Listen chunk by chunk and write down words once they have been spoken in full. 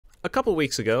A couple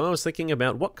weeks ago, I was thinking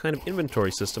about what kind of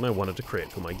inventory system I wanted to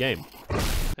create for my game.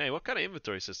 Hey, what kind of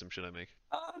inventory system should I make?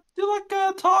 Do like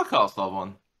a Tarkov style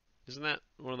one. Isn't that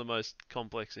one of the most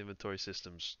complex inventory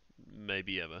systems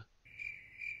maybe ever?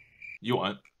 You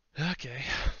won't. Okay.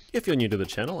 If you're new to the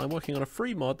channel, I'm working on a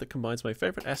free mod that combines my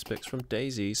favorite aspects from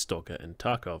DayZ, Stalker, and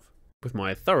Tarkov. With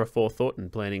my thorough forethought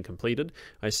and planning completed,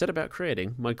 I set about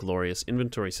creating my glorious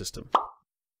inventory system.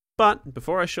 But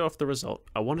before I show off the result,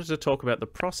 I wanted to talk about the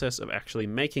process of actually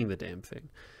making the damn thing.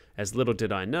 As little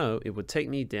did I know, it would take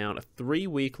me down a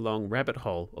 3-week-long rabbit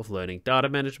hole of learning data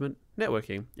management,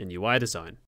 networking, and UI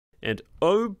design. And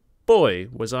oh boy,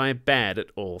 was I bad at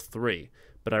all three.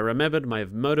 But I remembered my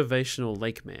motivational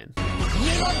lake man.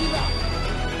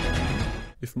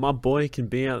 If my boy can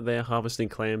be out there harvesting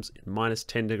clams in minus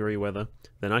 10-degree weather,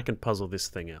 then I can puzzle this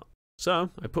thing out. So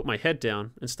I put my head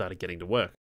down and started getting to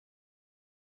work.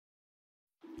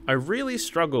 I really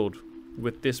struggled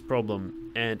with this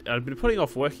problem, and I'd been putting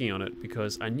off working on it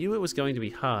because I knew it was going to be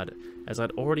hard, as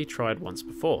I'd already tried once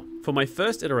before. For my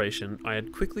first iteration, I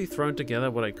had quickly thrown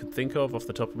together what I could think of off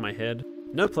the top of my head.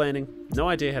 No planning, no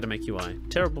idea how to make UI,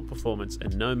 terrible performance,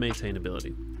 and no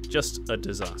maintainability. Just a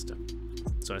disaster.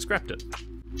 So I scrapped it.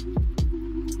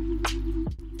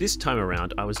 This time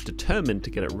around, I was determined to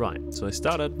get it right, so I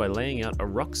started by laying out a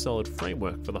rock-solid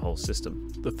framework for the whole system.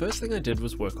 The first thing I did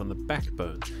was work on the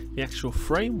backbone, the actual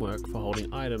framework for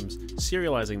holding items,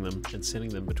 serializing them, and sending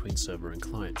them between server and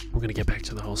client. We're going to get back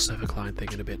to the whole server-client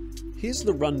thing in a bit. Here's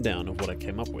the rundown of what I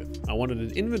came up with. I wanted an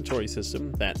inventory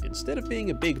system that, instead of being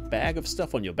a big bag of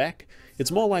stuff on your back, it's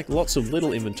more like lots of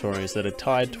little inventories that are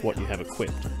tied to what you have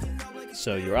equipped.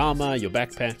 So your armor, your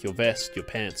backpack, your vest, your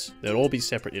pants, they'll all be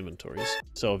separate inventories.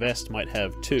 So a vest might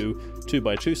have two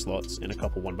 2x2 slots and a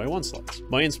couple 1x1 slots.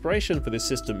 My inspiration for this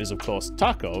system is of course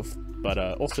Tarkov, but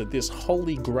also this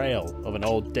holy grail of an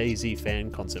old DayZ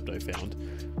fan concept I found.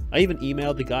 I even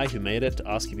emailed the guy who made it to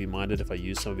ask if he minded if I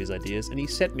used some of his ideas, and he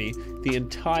sent me the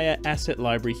entire asset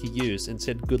library he used and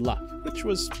said good luck, which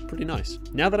was pretty nice.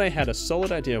 Now that I had a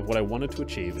solid idea of what I wanted to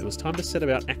achieve, it was time to set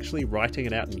about actually writing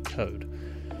it out in code.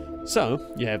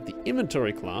 So, you have the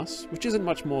inventory class, which isn't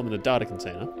much more than a data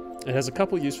container. It has a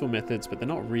couple useful methods, but they're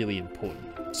not really important.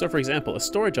 So for example, a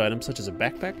storage item such as a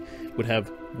backpack would have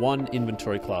one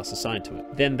inventory class assigned to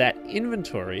it. Then that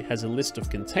inventory has a list of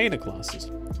container classes.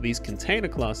 These container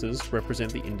classes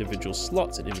represent the individual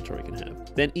slots an inventory can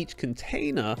have. Then each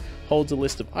container holds a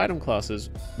list of item classes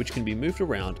which can be moved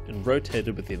around and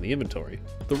rotated within the inventory.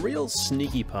 The real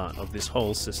sneaky part of this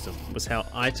whole system was how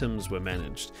items were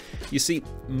managed. You see,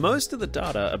 most of the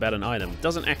data about an item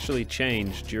doesn't actually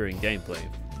change during gameplay.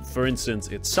 For instance,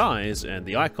 its size and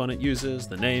the icon it uses,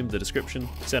 the name, the description,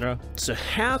 etc. So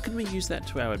how can we use that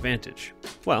to our advantage?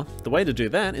 Well, the way to do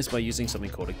that is by using something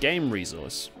called a game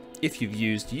resource. If you've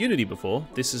used Unity before,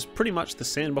 this is pretty much the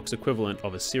sandbox equivalent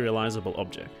of a serializable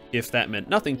object. If that meant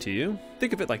nothing to you,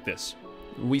 think of it like this.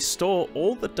 We store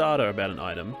all the data about an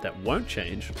item that won't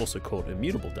change, also called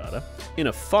immutable data, in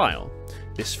a file.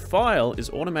 This file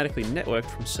is automatically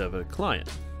networked from server to client.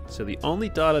 So the only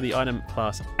data the item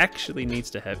class actually needs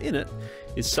to have in it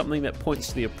is something that points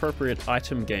to the appropriate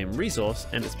item game resource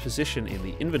and its position in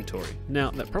the inventory.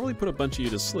 Now, that probably put a bunch of you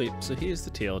to sleep, so here's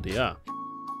the TLDR.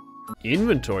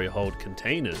 Inventory hold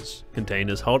containers.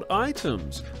 Containers hold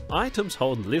items. Items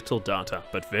hold little data,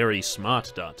 but very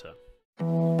smart data.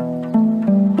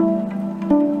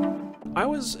 I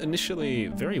was initially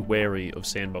very wary of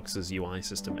Sandbox's UI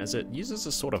system as it uses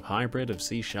a sort of hybrid of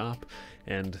C#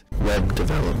 and web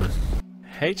development.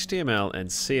 HTML and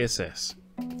CSS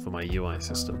for my UI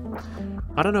system.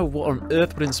 I don't know what on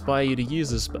earth would inspire you to use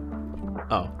this, but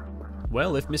oh.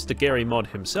 Well, if Mr. Gary Mod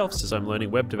himself says I'm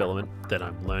learning web development, then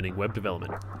I'm learning web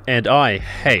development. And I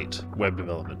hate web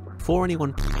development. Before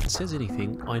anyone says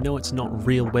anything, I know it's not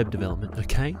real web development,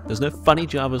 okay? There's no funny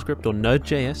JavaScript or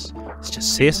Node.js, it's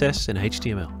just CSS and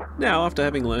HTML. Now, after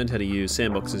having learned how to use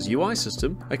Sandbox's UI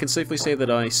system, I can safely say that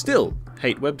I still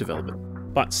hate web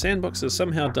development. But Sandbox has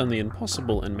somehow done the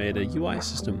impossible and made a UI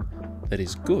system that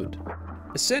is good.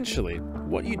 Essentially,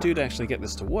 what you do to actually get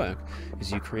this to work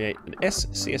is you create an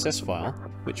SCSS file,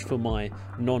 which for my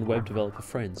non-web developer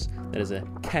friends, that is a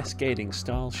cascading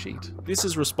style sheet. This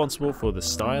is responsible for the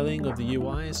styling of the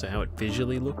UI, so how it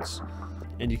visually looks.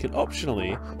 And you can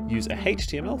optionally use a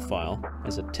HTML file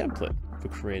as a template for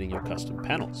creating your custom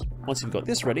panels. Once you've got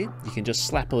this ready, you can just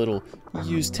slap a little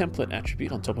use template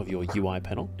attribute on top of your UI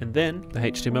panel, and then the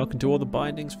HTML can do all the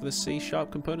bindings for the C#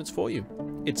 components for you.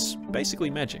 It's basically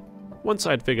magic. Once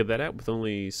I'd figured that out with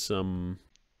only some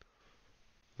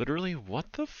Literally,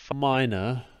 what the f-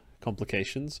 minor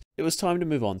complications, it was time to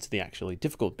move on to the actually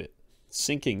difficult bit,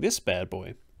 syncing this bad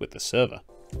boy with the server.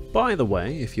 By the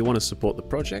way, if you want to support the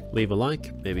project, leave a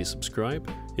like, maybe subscribe.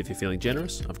 If you're feeling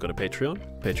generous, I've got a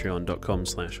Patreon,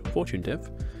 patreon.com/fortunedev.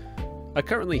 I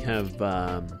currently have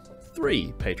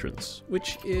 3 patrons,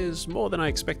 which is more than I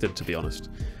expected, to be honest.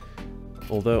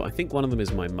 Although I think one of them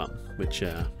is my mum, which,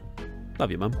 love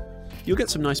you, mum. You'll get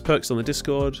some nice perks on the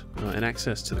Discord and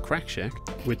access to the Crack Shack,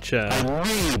 which,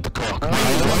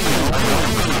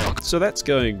 so that's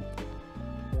going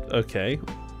okay.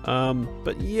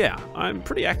 But yeah, I'm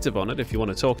pretty active on it if you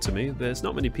want to talk to me. There's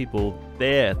not many people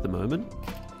there at the moment.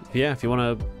 Yeah, if you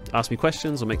want to ask me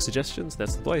questions or make suggestions,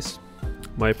 that's the place.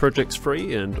 My project's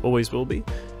free and always will be.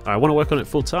 I want to work on it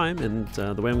full time, and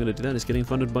the way I'm going to do that is getting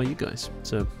funded by you guys.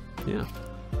 So, yeah.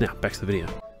 Now, back to the video.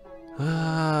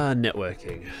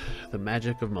 Networking. The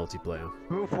magic of multiplayer.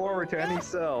 Move forward to any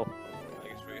cell.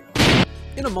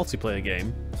 In a multiplayer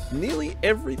game, nearly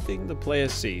everything the player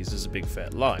sees is a big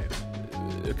fat lie.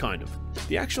 Kind of.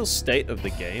 The actual state of the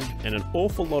game and an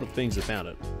awful lot of things about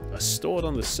it are stored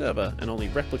on the server and only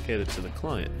replicated to the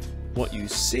client. What you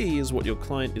see is what your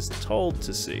client is told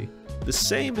to see. The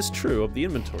same is true of the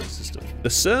inventory system. The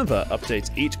server updates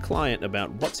each client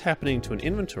about what's happening to an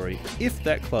inventory if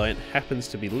that client happens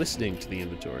to be listening to the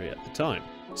inventory at the time,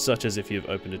 such as if you've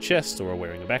opened a chest or are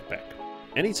wearing a backpack.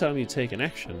 Anytime you take an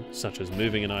action, such as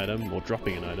moving an item or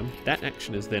dropping an item, that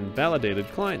action is then validated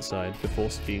client-side before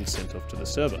being sent off to the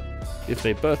server. If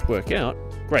they both work out,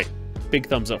 great, big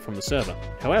thumbs up from the server.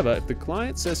 However, if the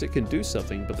client says it can do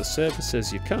something but the server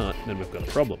says you can't, then we've got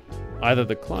a problem. Either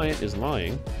the client is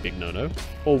lying, big no-no,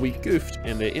 or we goofed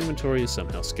and their inventory is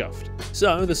somehow scuffed.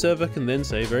 So the server can then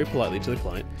say very politely to the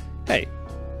client, hey,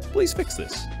 please fix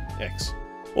this, X.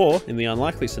 Or, in the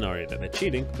unlikely scenario that they're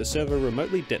cheating, the server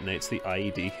remotely detonates the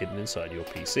IED hidden inside your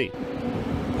PC.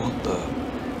 What the?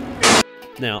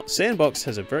 Now, s&box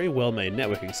has a very well-made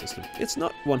networking system. It's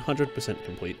not 100%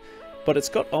 complete, but it's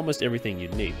got almost everything you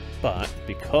need. But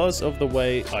because of the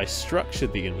way I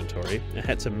structured the inventory, I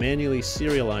had to manually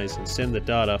serialize and send the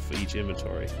data for each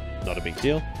inventory. Not a big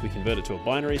deal, we convert it to a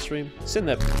binary stream, send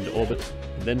that into orbit,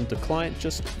 and then the client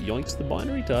just yoinks the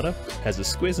binary data, has a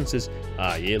squiz and says,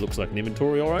 ah yeah, looks like an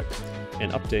inventory alright,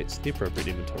 and updates the appropriate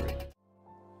inventory.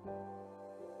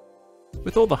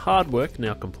 With all the hard work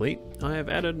now complete, I have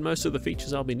added most of the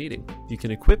features I'll be needing. You can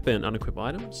equip and unequip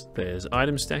items, there's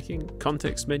item stacking,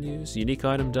 context menus, unique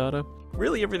item data,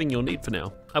 really everything you'll need for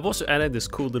now. I've also added this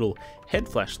cool little head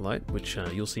flashlight, which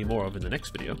you'll see more of in the next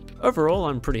video. Overall,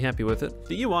 I'm pretty happy with it.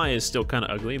 The UI is still kind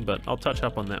of ugly, but I'll touch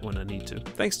up on that when I need to.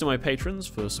 Thanks to my patrons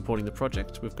for supporting the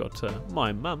project. We've got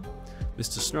my mum,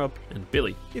 Mr. Snrub, and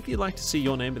Billy. If you'd like to see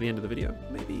your name at the end of the video,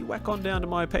 maybe whack on down to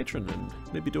my Patreon and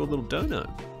maybe do a little dono.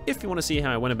 If you want to see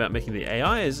how I went about making the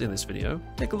AIs in this video,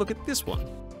 take a look at this one.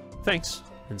 Thanks,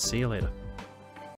 and see you later.